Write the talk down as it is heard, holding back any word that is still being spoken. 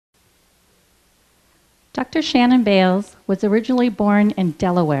Dr. Shannon Bales was originally born in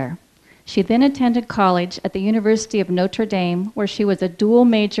Delaware. She then attended college at the University of Notre Dame, where she was a dual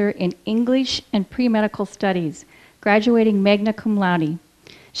major in English and pre-medical studies, graduating magna cum laude.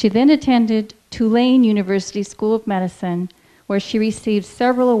 She then attended Tulane University School of Medicine, where she received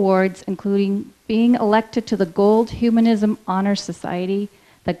several awards, including being elected to the Gold Humanism Honor Society,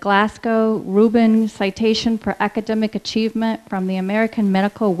 the Glasgow Rubin Citation for Academic Achievement from the American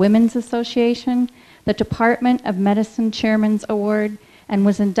Medical Women's Association, the Department of Medicine Chairman's Award, and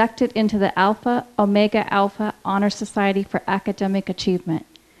was inducted into the Alpha Omega Alpha Honor Society for Academic Achievement.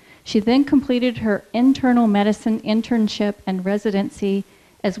 She then completed her internal medicine internship and residency,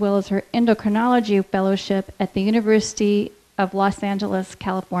 as well as her endocrinology fellowship at the University of Los Angeles,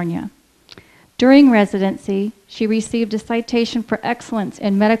 California. During residency, she received a citation for excellence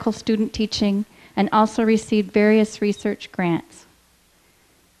in medical student teaching and also received various research grants.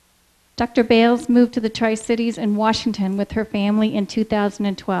 Dr. Bales moved to the Tri-Cities in Washington with her family in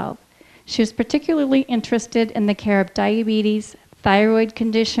 2012. She was particularly interested in the care of diabetes, thyroid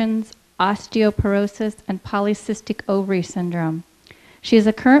conditions, osteoporosis, and polycystic ovary syndrome. She is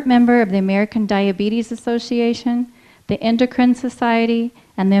a current member of the American Diabetes Association, the Endocrine Society,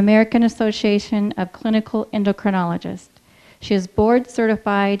 and the American Association of Clinical Endocrinologists. She is board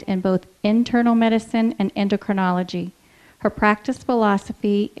certified in both internal medicine and endocrinology. Her practice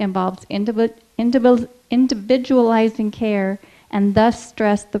philosophy involves individualizing care and thus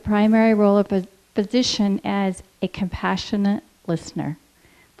stressed the primary role of a physician as a compassionate listener.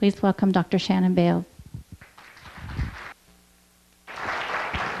 Please welcome Dr. Shannon Bales.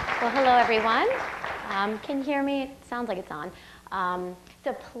 Well, hello everyone. Can you hear me? It sounds like it's on. It's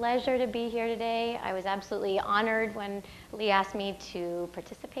a pleasure to be here today. I was absolutely honored when Lee asked me to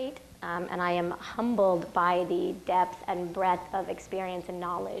participate, and I am humbled by the depth and breadth of experience and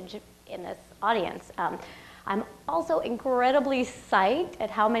knowledge in this audience. I'm also incredibly psyched at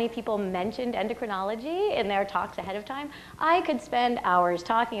how many people mentioned endocrinology in their talks ahead of time. I could spend hours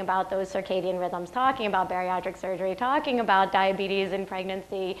talking about those circadian rhythms, talking about bariatric surgery, talking about diabetes and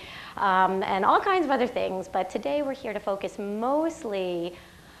pregnancy, and all kinds of other things. But today we're here to focus mostly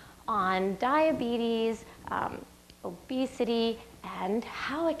on diabetes, obesity, and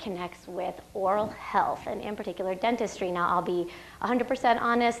how it connects with oral health, and in particular dentistry. Now, I'll be 100%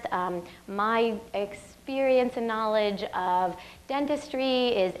 honest. My experience and knowledge of dentistry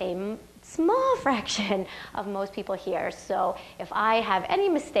is a small fraction of most people here. So if I have any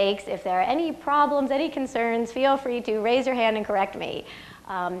mistakes, if there are any problems, any concerns, feel free to raise your hand and correct me.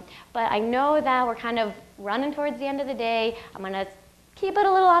 But I know that we're kind of running towards the end of the day. I'm going to keep it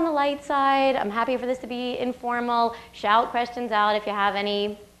a little on the light side. I'm happy for this to be informal. Shout questions out if you have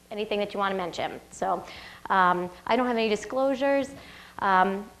anything that you want to mention. So I don't have any disclosures.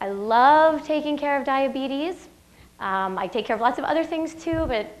 I love taking care of diabetes. I take care of lots of other things too,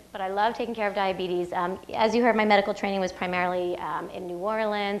 but I love taking care of diabetes. As you heard, my medical training was primarily in New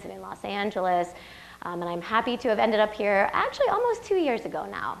Orleans and in Los Angeles. And I'm happy to have ended up here actually almost 2 years ago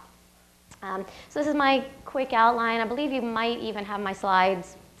now. So this is my quick outline. I believe you might even have my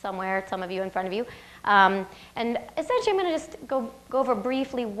slides somewhere, some of you in front of you. And essentially I'm going to just go over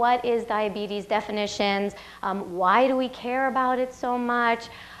briefly what is diabetes, definitions, why do we care about it so much,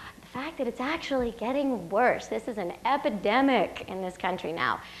 the fact that it's actually getting worse. This is an epidemic in this country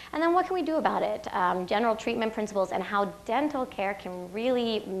now. And then what can we do about it? General treatment principles and how dental care can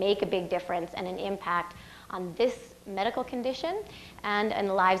really make a big difference and an impact on this medical condition and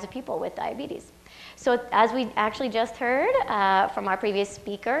the lives of people with diabetes. So as we actually just heard from our previous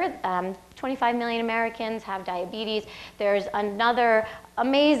speaker, 25 million Americans have diabetes. There's another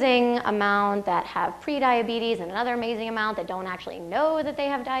amazing amount that have pre-diabetes and another amazing amount that don't actually know that they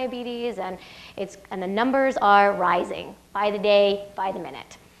have diabetes, and the numbers are rising by the day, by the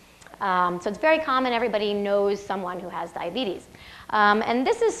minute. So it's very common. Everybody knows someone who has diabetes. And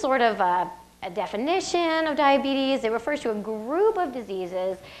this is sort of a definition of diabetes. It refers to a group of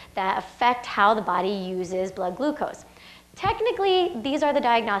diseases that affect how the body uses blood glucose. Technically, these are the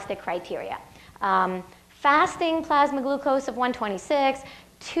diagnostic criteria. Fasting plasma glucose of 126,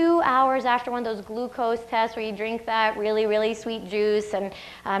 2 hours after one of those glucose tests where you drink that really, really sweet juice, and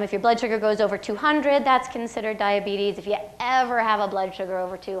if your blood sugar goes over 200, that's considered diabetes. If you ever have a blood sugar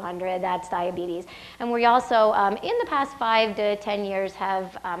over 200, that's diabetes. And we also, in the past 5 to 10 years,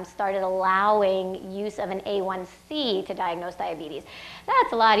 have started allowing use of an A1C to diagnose diabetes.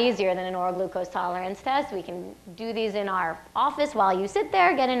 That's a lot easier than an oral glucose tolerance test. We can do these in our office while you sit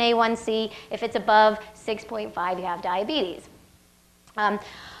there, get an A1C. If it's above 6.5, you have diabetes.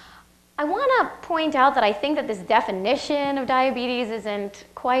 I want to point out that I think that this definition of diabetes isn't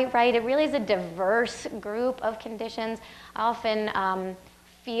quite right. It really is a diverse group of conditions. I often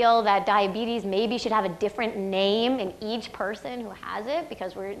feel that diabetes maybe should have a different name in each person who has it,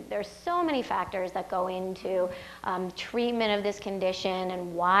 because there's so many factors that go into treatment of this condition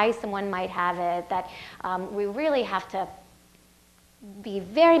and why someone might have it, that we really have to be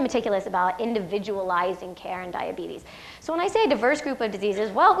very meticulous about individualizing care in diabetes. So when I say a diverse group of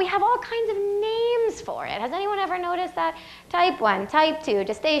diseases, well, we have all kinds of names for it. Has anyone ever noticed that? Type 1, type 2,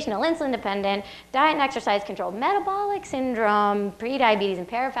 gestational, insulin dependent, diet and exercise control, metabolic syndrome, prediabetes,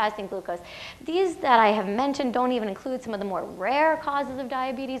 impaired fasting glucose. These that I have mentioned don't even include some of the more rare causes of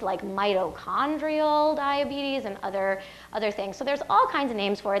diabetes, like mitochondrial diabetes and other things. So there's all kinds of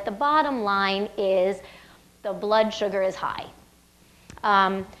names for it. The bottom line is the blood sugar is high.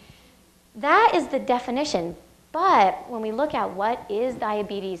 That is the definition. But when we look at what is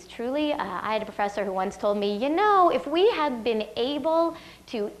diabetes truly, I had a professor who once told me, you know, if we had been able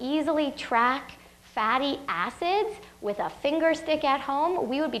to easily track fatty acids with a finger stick at home,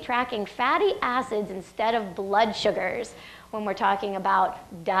 we would be tracking fatty acids instead of blood sugars when we're talking about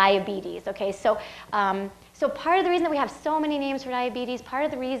diabetes. Okay, so part of the reason that we have so many names for diabetes, part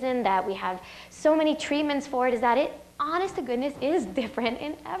of the reason that we have so many treatments for it, is that it, honest to goodness, is different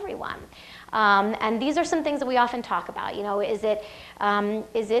in everyone. And these are some things that we often talk about. You know, is it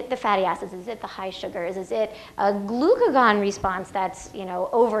the fatty acids? Is it the high sugars? Is it a glucagon response that's, you know,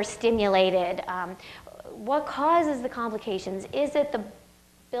 overstimulated? What causes the complications? Is it the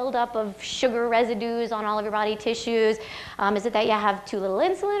buildup of sugar residues on all of your body tissues? Is it that you have too little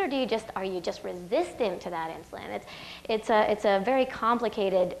insulin, or are you just resistant to that insulin? It's a very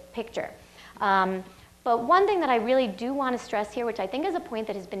complicated picture. But one thing that I really do want to stress here, which I think is a point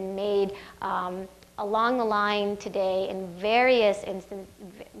that has been made along the line today in various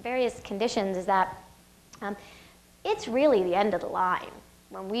conditions, is that it's really the end of the line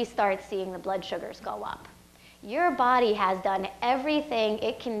when we start seeing the blood sugars go up. Your body has done everything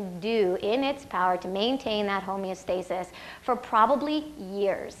it can do in its power to maintain that homeostasis for probably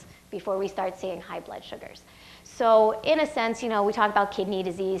years before we start seeing high blood sugars. So in a sense, you know, we talk about kidney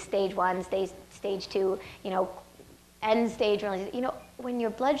disease, stage 1, stage 2, you know, end stage renal disease. You know, when your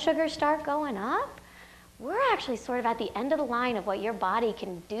blood sugars start going up, we're actually sort of at the end of the line of what your body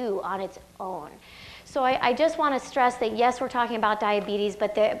can do on its own. So I just want to stress that, yes, we're talking about diabetes,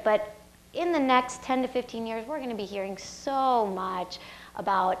 but in the next 10 to 15 years, we're going to be hearing so much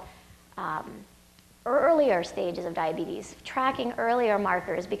about earlier stages of diabetes, tracking earlier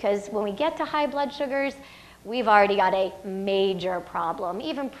markers, because when we get to high blood sugars, we've already got a major problem,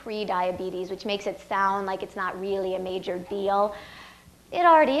 even pre-diabetes, which makes it sound like it's not really a major deal. It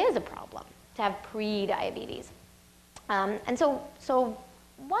already is a problem to have pre-diabetes. And so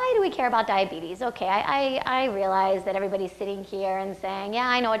why do we care about diabetes? Okay, I realize that everybody's sitting here and saying, yeah,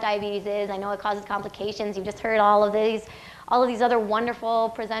 I know what diabetes is. I know it causes complications. You've just heard all of these other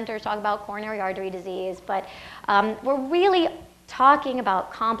wonderful presenters talk about coronary artery disease. But we're really talking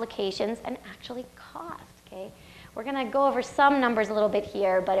about complications and actually cost. Okay? We're going to go over some numbers a little bit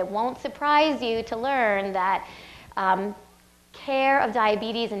here, but it won't surprise you to learn that care of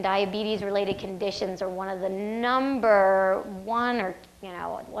diabetes and diabetes-related conditions are one of the number one, or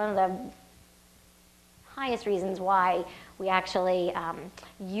one of the highest reasons why we actually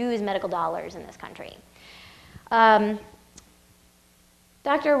use medical dollars in this country.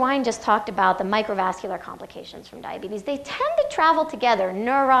 Dr. Wine just talked about the microvascular complications from diabetes. They tend to travel together: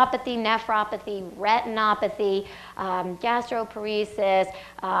 neuropathy, nephropathy, retinopathy, gastroparesis,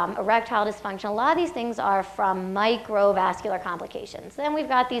 erectile dysfunction. A lot of these things are from microvascular complications. Then we've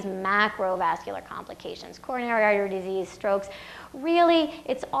got these macrovascular complications: coronary artery disease, strokes. Really,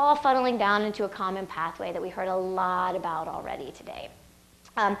 it's all funneling down into a common pathway that we heard a lot about already today.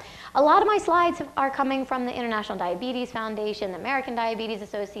 A lot of my slides are coming from the International Diabetes Foundation, the American Diabetes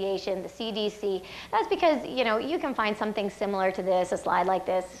Association, the CDC. That's because, you can find something similar to this, a slide like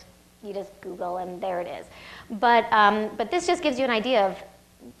this. You just Google and there it is. But this just gives you an idea of,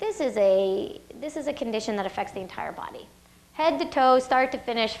 this is a condition that affects the entire body. Head to toe, start to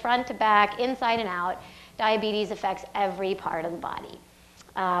finish, front to back, inside and out. Diabetes affects every part of the body.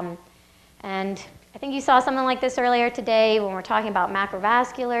 And I think you saw something like this earlier today when we're talking about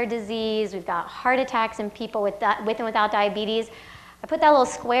macrovascular disease. We've got heart attacks in people with and without diabetes. I put that little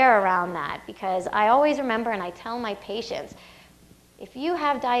square around that because I always remember, and I tell my patients, if you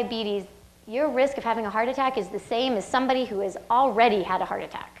have diabetes, your risk of having a heart attack is the same as somebody who has already had a heart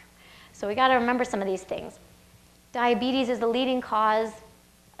attack. So we got to remember some of these things. Diabetes is the leading cause,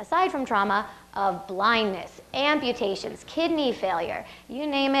 aside from trauma, of blindness, amputations, kidney failure. You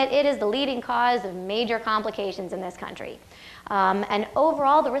name it, it is the leading cause of major complications in this country. And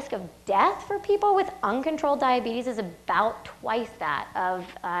overall, the risk of death for people with uncontrolled diabetes is about twice that of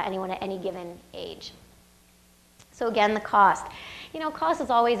anyone at any given age. So again, the cost. You know, cost is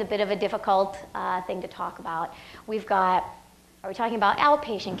always a bit of a difficult thing to talk about. We've got, are we talking about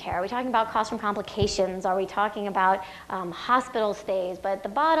outpatient care? Are we talking about cost from complications? Are we talking about hospital stays? But the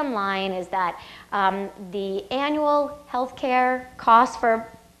bottom line is that the annual healthcare cost for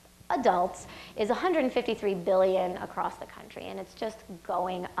adults is $153 billion across the country, and it's just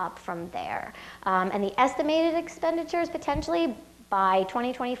going up from there. And the estimated expenditures potentially by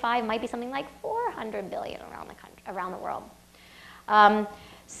 2025 might be something like $400 billion around the country, around the world.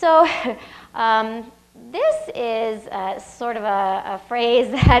 This is sort of a phrase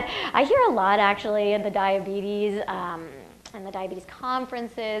that I hear a lot actually in the diabetes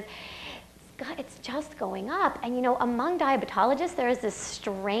conferences. It's just going up. And you know, among diabetologists, there is this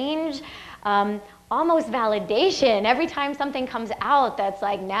strange, almost validation every time something comes out that's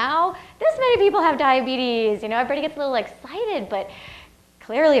like, now this many people have diabetes. You know, everybody gets a little excited, but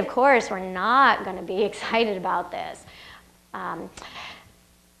clearly, of course, we're not going to be excited about this. I'm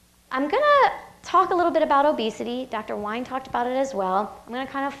going to talk a little bit about obesity. Dr. Wine talked about it as well. I'm going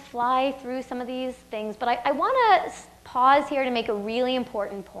to kind of fly through some of these things, but I want to pause here to make a really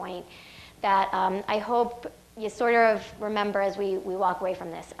important point that I hope you sort of remember as we walk away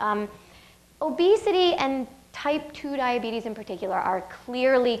from this. Obesity and type 2 diabetes in particular are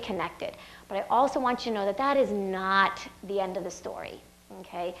clearly connected, but I also want you to know that that is not the end of the story,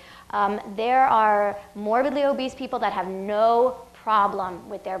 okay? There are morbidly obese people that have no problem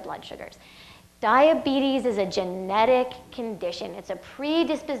with their blood sugars. Diabetes is a genetic condition. It's a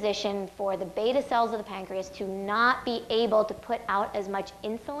predisposition for the beta cells of the pancreas to not be able to put out as much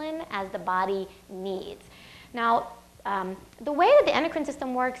insulin as the body needs. Now, the way that the endocrine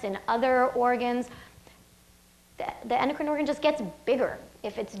system works in other organs, the endocrine organ just gets bigger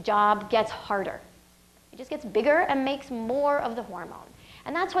if its job gets harder. It just gets bigger and makes more of the hormone.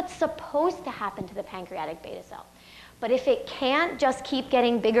 And that's what's supposed to happen to the pancreatic beta cell. But if it can't just keep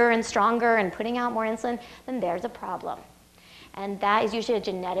getting bigger and stronger and putting out more insulin, then there's a problem. And that is usually a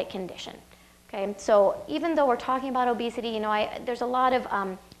genetic condition. Okay, so even though we're talking about obesity, you know, there's a lot of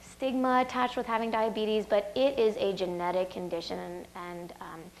stigma attached with having diabetes, but it is a genetic condition, and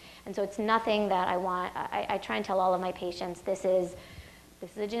so it's nothing that I try and tell all of my patients, this is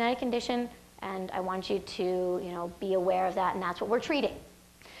a genetic condition, and I want you to, you know, be aware of that, and that's what we're treating.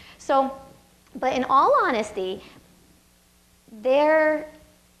 So, but in all honesty,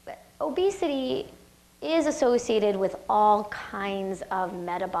 obesity is associated with all kinds of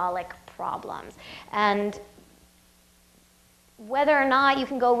metabolic problems. And whether or not you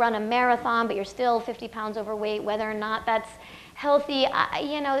can go run a marathon, but you're still 50 pounds overweight, whether or not that's healthy,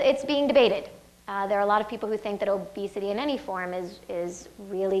 you know, it's being debated. There are a lot of people who think that obesity in any form is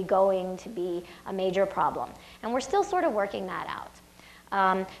really going to be a major problem. And we're still sort of working that out.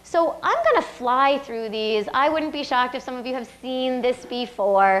 So I'm going to fly through these. I wouldn't be shocked if some of you have seen this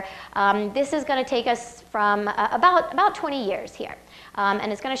before. This is going to take us from about 20 years here.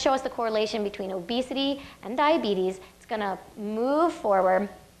 And it's going to show us the correlation between obesity and diabetes. It's going to move forward.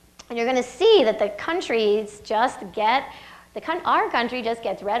 And you're going to see that our country just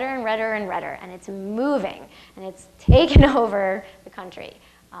gets redder and redder and redder. And it's moving. And it's taken over the country.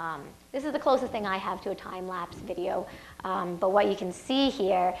 This is the closest thing I have to a time-lapse video, but what you can see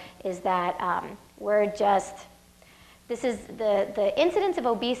here is that this is the incidence of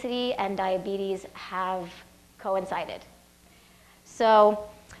obesity and diabetes have coincided. So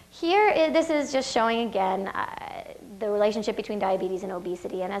here, this is just showing again the relationship between diabetes and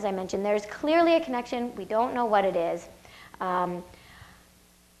obesity, and as I mentioned, there's clearly a connection. We don't know what it is.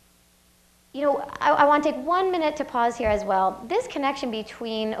 You know, I want to take 1 minute to pause here as well. This connection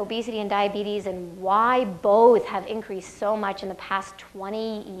between obesity and diabetes and why both have increased so much in the past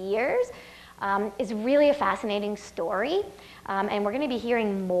 20 years is really a fascinating story. And we're going to be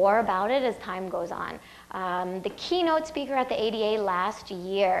hearing more about it as time goes on. The keynote speaker at the ADA last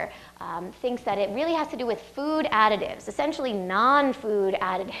year thinks that it really has to do with food additives, essentially non-food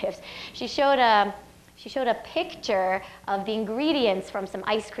additives. She showed a picture of the ingredients from some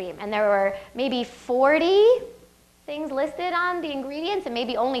ice cream, and there were maybe 40 things listed on the ingredients, and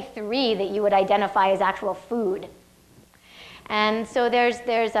maybe only 3 that you would identify as actual food. And so there's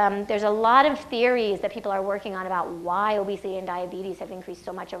a lot of theories that people are working on about why obesity and diabetes have increased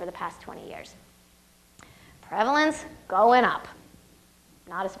so much over the past 20 years. Prevalence going up.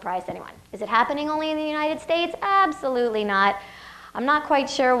 Not a surprise to anyone. Is it happening only in the United States? Absolutely not. I'm not quite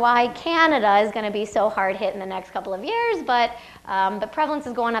sure why Canada is going to be so hard hit in the next couple of years, but prevalence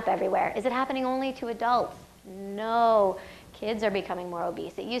is going up everywhere. Is it happening only to adults? No. Kids are becoming more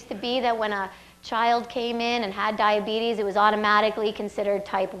obese. It used to be that when a child came in and had diabetes, it was automatically considered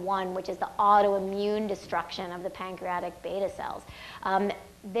type 1, which is the autoimmune destruction of the pancreatic beta cells.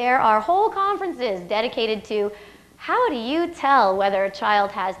 There are whole conferences dedicated to how do you tell whether a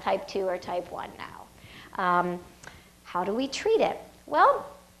child has type 2 or type 1 now? How do we treat it? Well,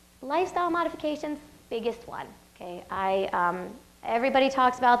 lifestyle modifications, biggest one. Okay, everybody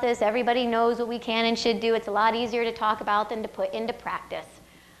talks about this. Everybody knows what we can and should do. It's a lot easier to talk about than to put into practice.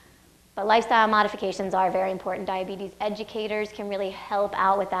 But lifestyle modifications are very important. Diabetes educators can really help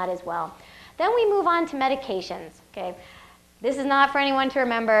out with that as well. Then we move on to medications. Okay, this is not for anyone to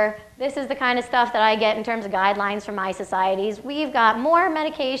remember. This is the kind of stuff that I get in terms of guidelines from my societies. We've got more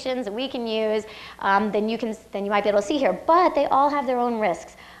medications that we can use than you might be able to see here, but they all have their own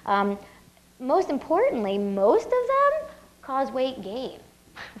risks. Most importantly, most of them cause weight gain,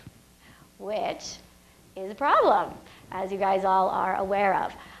 which is a problem, as you guys all are aware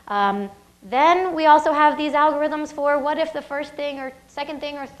of. Then we also have these algorithms for what if the first thing or second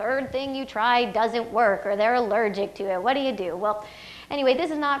thing or third thing you try doesn't work or they're allergic to it. What do? Well, anyway, this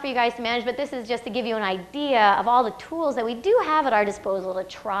is not for you guys to manage, but this is just to give you an idea of all the tools that we do have at our disposal to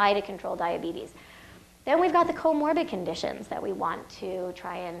try to control diabetes. Then we've got the comorbid conditions that we want to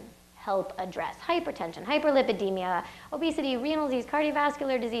try and help address: hypertension, hyperlipidemia, obesity, renal disease,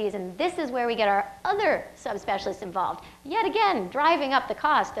 cardiovascular disease, and this is where we get our other subspecialists involved. Yet again, driving up the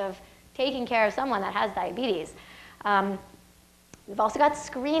cost of taking care of someone that has diabetes. We've also got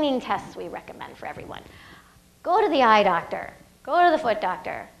screening tests we recommend for everyone. Go to the eye doctor, go to the foot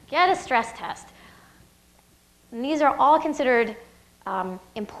doctor, get a stress test. And these are all considered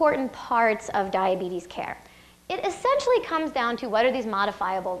important parts of diabetes care. It essentially comes down to what are these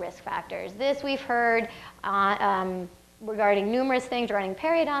modifiable risk factors. This we've heard regarding numerous things regarding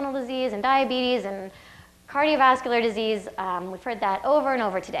periodontal disease and diabetes and cardiovascular disease. We've heard that over and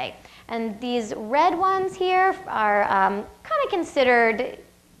over today. And these red ones here are kind of considered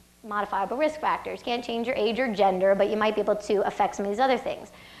modifiable risk factors. Can't change your age or gender, but you might be able to affect some of these other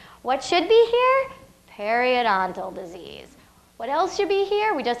things. What should be here? Periodontal disease. What else should be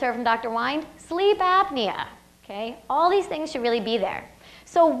here? We just heard from Dr. Wind, sleep apnea. Okay? All these things should really be there.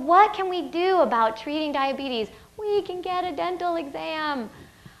 So what can we do about treating diabetes? We can get a dental exam.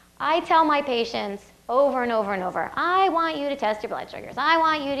 I tell my patients over and over and over, I want you to test your blood sugars. I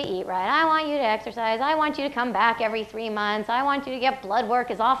want you to eat right. I want you to exercise. I want you to come back every 3 months. I want you to get blood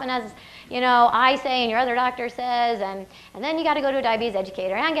work as often as, you know, I say and your other doctor says, and then you got to go to a diabetes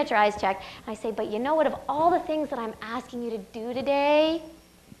educator and get your eyes checked. And I say, but you know what, of all the things that I'm asking you to do today,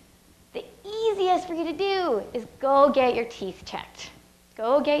 the easiest for you to do is go get your teeth checked.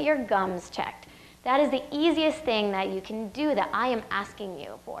 Go get your gums checked. That is the easiest thing that you can do that I am asking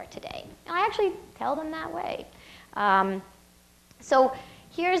you for today. And I actually tell them that way. So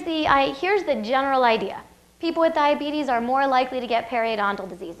here's the general idea. People with diabetes are more likely to get periodontal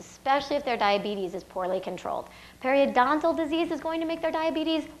disease, especially if their diabetes is poorly controlled. Periodontal disease is going to make their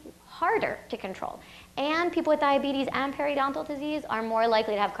diabetes harder to control. And people with diabetes and periodontal disease are more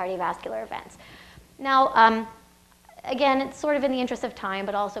likely to have cardiovascular events. Now, again, it's sort of in the interest of time,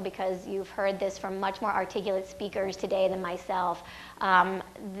 but also because you've heard this from much more articulate speakers today than myself.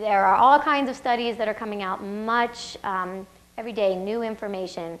 There are all kinds of studies that are coming out much every day, new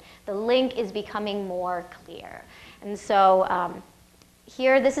information. The link is becoming more clear. And so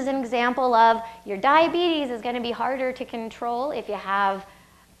here, this is an example of your diabetes is going to be harder to control if you have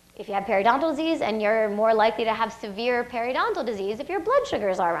periodontal disease, and you're more likely to have severe periodontal disease if your blood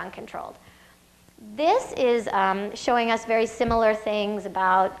sugars are uncontrolled. This is showing us very similar things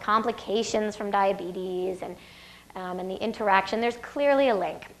about complications from diabetes and the interaction. There's clearly a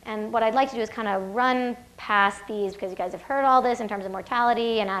link. And what I'd like to do is kind of run past these because you guys have heard all this in terms of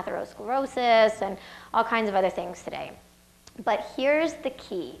mortality and atherosclerosis and all kinds of other things today. But here's the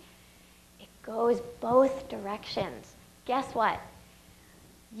key. It goes both directions. Guess what?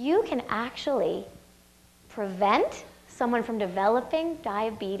 You can actually prevent someone from developing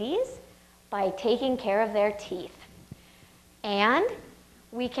diabetes by taking care of their teeth. And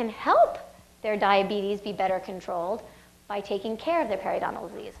we can help their diabetes be better controlled by taking care of their periodontal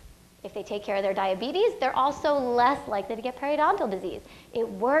disease. If they take care of their diabetes, they're also less likely to get periodontal disease. It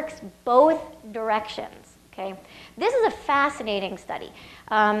works both directions, okay? This is a fascinating study.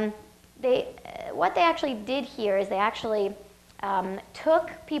 What they actually did here is they actually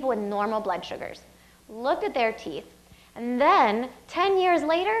took people with normal blood sugars, looked at their teeth, and then 10 years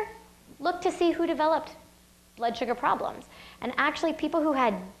later, looked to see who developed blood sugar problems. And actually, people who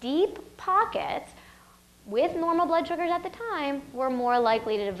had deep pockets with normal blood sugars at the time were more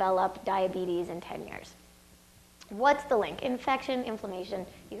likely to develop diabetes in 10 years. What's the link? Infection, inflammation.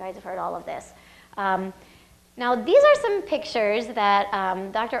 You guys have heard all of this. Now, these are some pictures that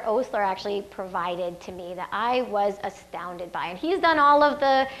Dr. Osler actually provided to me that I was astounded by. And he's done all of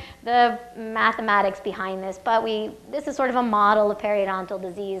the mathematics behind this, but this is sort of a model of periodontal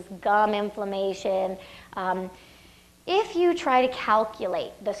disease, gum inflammation. If you try to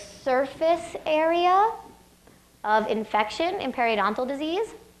calculate the surface area of infection in periodontal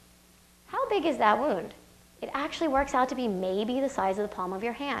disease, how big is that wound? It actually works out to be maybe the size of the palm of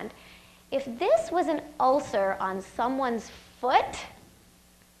your hand. If this was an ulcer on someone's foot,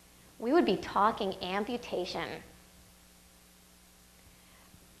 we would be talking amputation.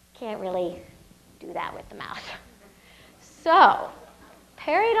 Can't really do that with the mouth. So,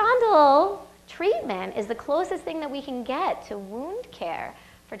 periodontal treatment is the closest thing that we can get to wound care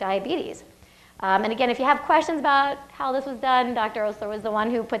for diabetes. And again, if you have questions about how this was done, Dr. Osler was the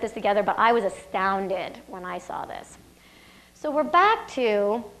one who put this together, but I was astounded when I saw this. So we're back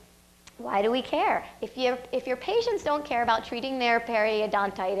to, why do we care? If your patients don't care about treating their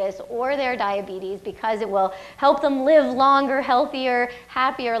periodontitis or their diabetes because it will help them live longer, healthier,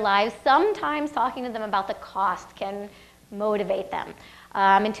 happier lives, sometimes talking to them about the cost can motivate them.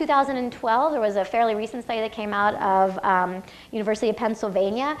 In 2012, there was a fairly recent study that came out of University of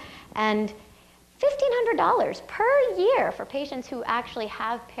Pennsylvania, and $1,500 per year for patients who actually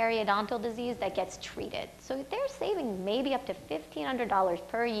have periodontal disease that gets treated. So they're saving maybe up to $1,500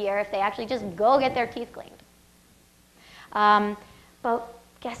 per year if they actually just go get their teeth cleaned. But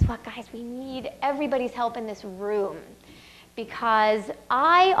guess what, guys? We need everybody's help in this room, because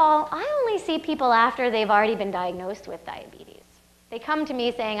I only see people after they've already been diagnosed with diabetes. They come to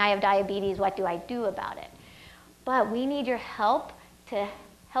me saying, I have diabetes, what do I do about it? But we need your help to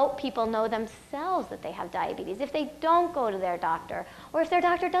help people know themselves that they have diabetes if they don't go to their doctor or if their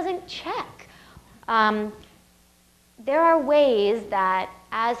doctor doesn't check. There are ways that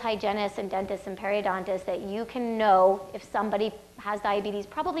as hygienists and dentists and periodontists that you can know if somebody has diabetes,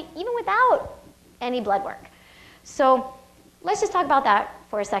 probably even without any blood work. So let's just talk about that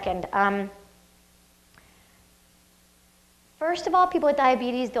for a second. First of all, people with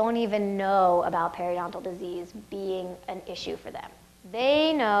diabetes don't even know about periodontal disease being an issue for them.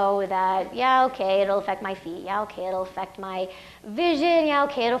 They know that, yeah, okay, it'll affect my feet. Yeah, okay, it'll affect my vision. Yeah,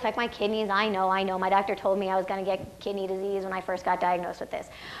 okay, it'll affect my kidneys. I know. My doctor told me I was going to get kidney disease when I first got diagnosed with this.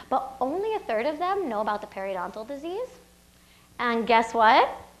 But only a third of them know about the periodontal disease. And guess what?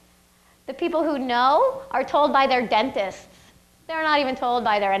 The people who know are told by their dentists. They're not even told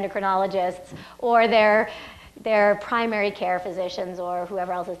by their endocrinologists or their primary care physicians or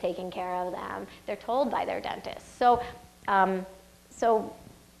whoever else is taking care of them. They're told by their dentists. So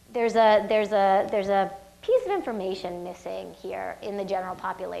there's a piece of information missing here in the general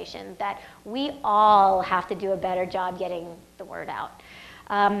population that we all have to do a better job getting the word out.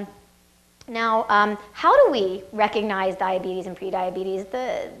 Now, how do we recognize diabetes and prediabetes?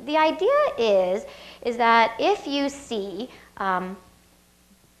 The idea is that if you see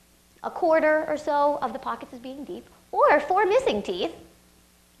a quarter or so of the pockets as being deep, or 4 missing teeth,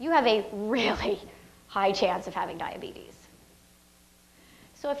 you have a really high chance of having diabetes.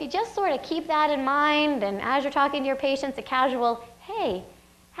 So if you just sort of keep that in mind, and as you're talking to your patients, a casual, hey,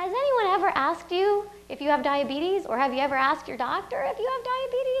 has anyone ever asked you if you have diabetes, or have you ever asked your doctor if you have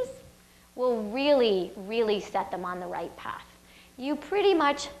diabetes, will really, really set them on the right path. You pretty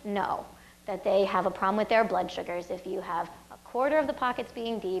much know that they have a problem with their blood sugars if you have a quarter of the pockets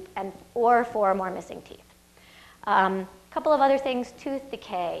being deep or 4 more missing teeth. A couple of other things, tooth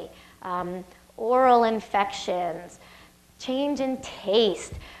decay, oral infections, change in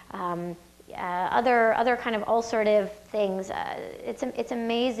taste, other kind of ulcerative things. It's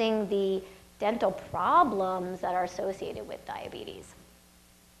amazing the dental problems that are associated with diabetes.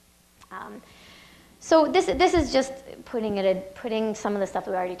 So this is just putting some of the stuff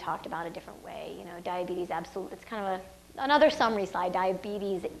that we already talked about a different way. You know, diabetes, absolutely, it's kind of another summary slide.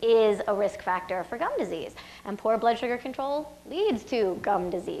 Diabetes is a risk factor for gum disease, and poor blood sugar control leads to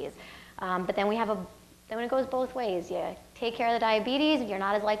gum disease. But then then it goes both ways. You take care of the diabetes, you're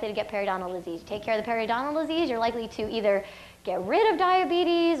not as likely to get periodontal disease. You take care of the periodontal disease, you're likely to either get rid of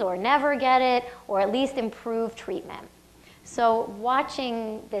diabetes or never get it, or at least improve treatment. So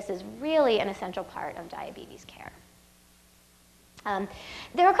watching this is really an essential part of diabetes care.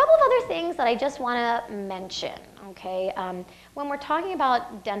 There are a couple of other things that I just want to mention, okay? When we're talking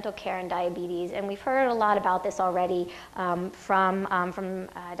about dental care and diabetes, and we've heard a lot about this already from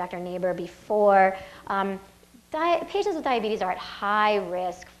Dr. Neighbor before, patients with diabetes are at high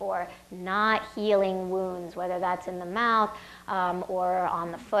risk for not healing wounds, whether that's in the mouth or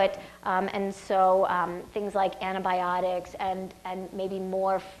on the foot. And so things like antibiotics and maybe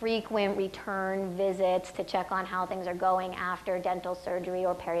more frequent return visits to check on how things are going after dental surgery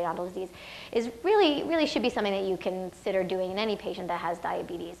or periodontal disease is really should be something that you consider doing in any patient that has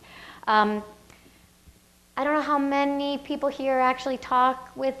diabetes. I don't know how many people here actually talk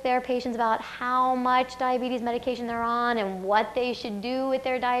with their patients about how much diabetes medication they're on and what they should do with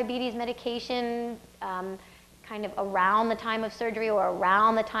their diabetes medication kind of around the time of surgery or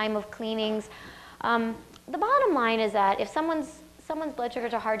around the time of cleanings. The bottom line is that if someone's blood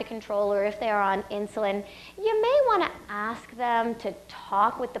sugars are hard to control or if they are on insulin, you may want to ask them to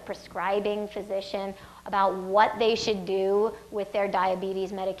talk with the prescribing physician about what they should do with their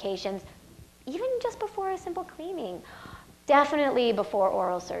diabetes medications, even just before a simple cleaning, definitely before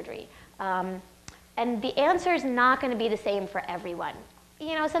oral surgery. And the answer is not going to be the same for everyone.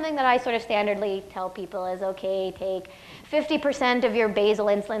 You know, something that I sort of standardly tell people is, okay, take 50% of your basal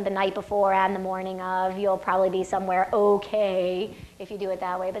insulin the night before and the morning of. You'll probably be somewhere okay if you do it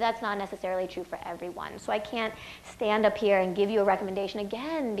that way, but that's not necessarily true for everyone. So I can't stand up here and give you a recommendation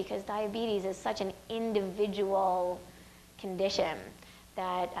again, because diabetes is such an individual condition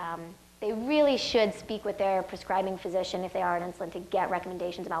that they really should speak with their prescribing physician if they are on insulin to get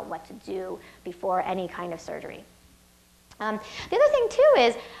recommendations about what to do before any kind of surgery. The other thing too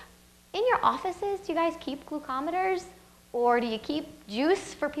is, in your offices, do you guys keep glucometers? Or do you keep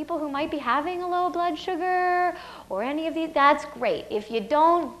juice for people who might be having a low blood sugar or any of these? That's great. If you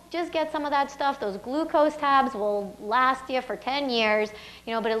don't, just get some of that stuff. Those glucose tabs will last you for 10 years,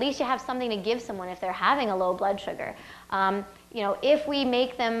 you know, but at least you have something to give someone if they're having a low blood sugar. You know, if we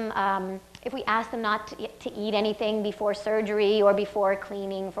make them, if we ask them not to eat anything before surgery or before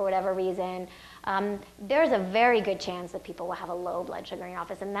cleaning for whatever reason, there's a very good chance that people will have a low blood sugar in your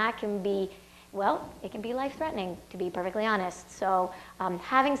office, and that can be, well, it can be life-threatening, to be perfectly honest. So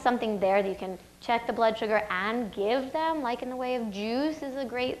having something there that you can check the blood sugar and give them, like in the way of juice, is a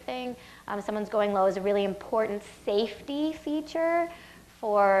great thing. Someone's going low is a really important safety feature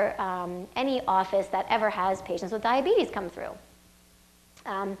for any office that ever has patients with diabetes come through.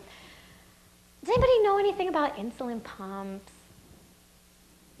 Does anybody know anything about insulin pumps?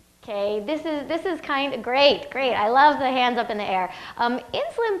 Okay, this is kind of great. I love the hands up in the air.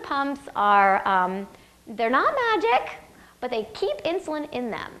 Insulin pumps are, they're not magic, but they keep insulin in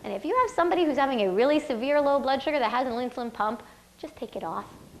them. And if you have somebody who's having a really severe low blood sugar that has an insulin pump, just take it off,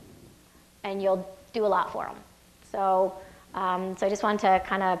 and you'll do a lot for them. So, so I just wanted to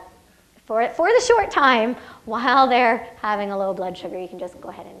kind of, for the short time while they're having a low blood sugar, you can just go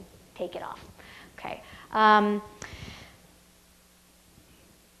ahead and take it off. Okay.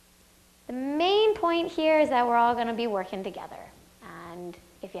 The main point here is that we're all going to be working together. And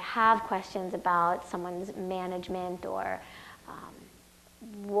if you have questions about someone's management or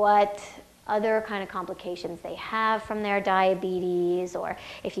what other kind of complications they have from their diabetes, or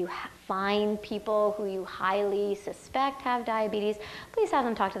if you find people who you highly suspect have diabetes, please have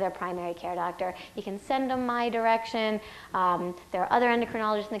them talk to their primary care doctor. You can send them my direction. There are other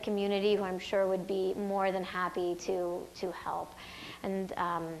endocrinologists in the community who I'm sure would be more than happy to help. And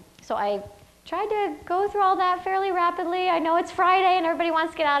so I tried to go through all that fairly rapidly. I know it's Friday and everybody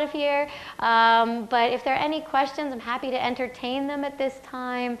wants to get out of here. But if there are any questions, I'm happy to entertain them at this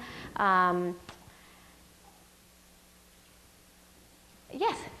time.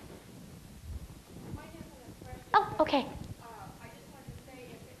 Yes? Oh, okay. I just wanted to say,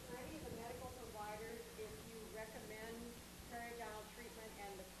 if for any of the medical providers, if you recommend periodontal treatment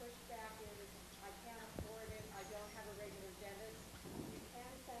and the pushback is, I can't afford it, I don't have a regular dentist, you can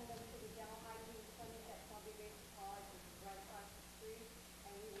send them to the dental hygiene clinic at Columbia Basin College, which is right across the street,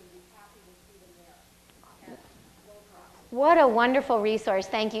 and we would be happy to see them there at low cost. What a wonderful resource.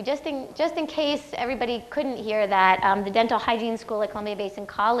 Thank you. Just in case everybody couldn't hear that, the Dental Hygiene School at Columbia Basin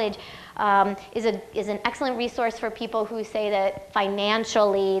College is an excellent resource for people who say that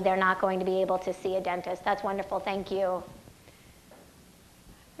financially they're not going to be able to see a dentist. That's wonderful. Thank you.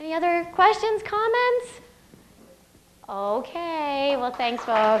 Any other questions, comments? Okay. Well, thanks,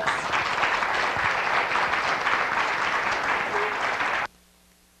 folks.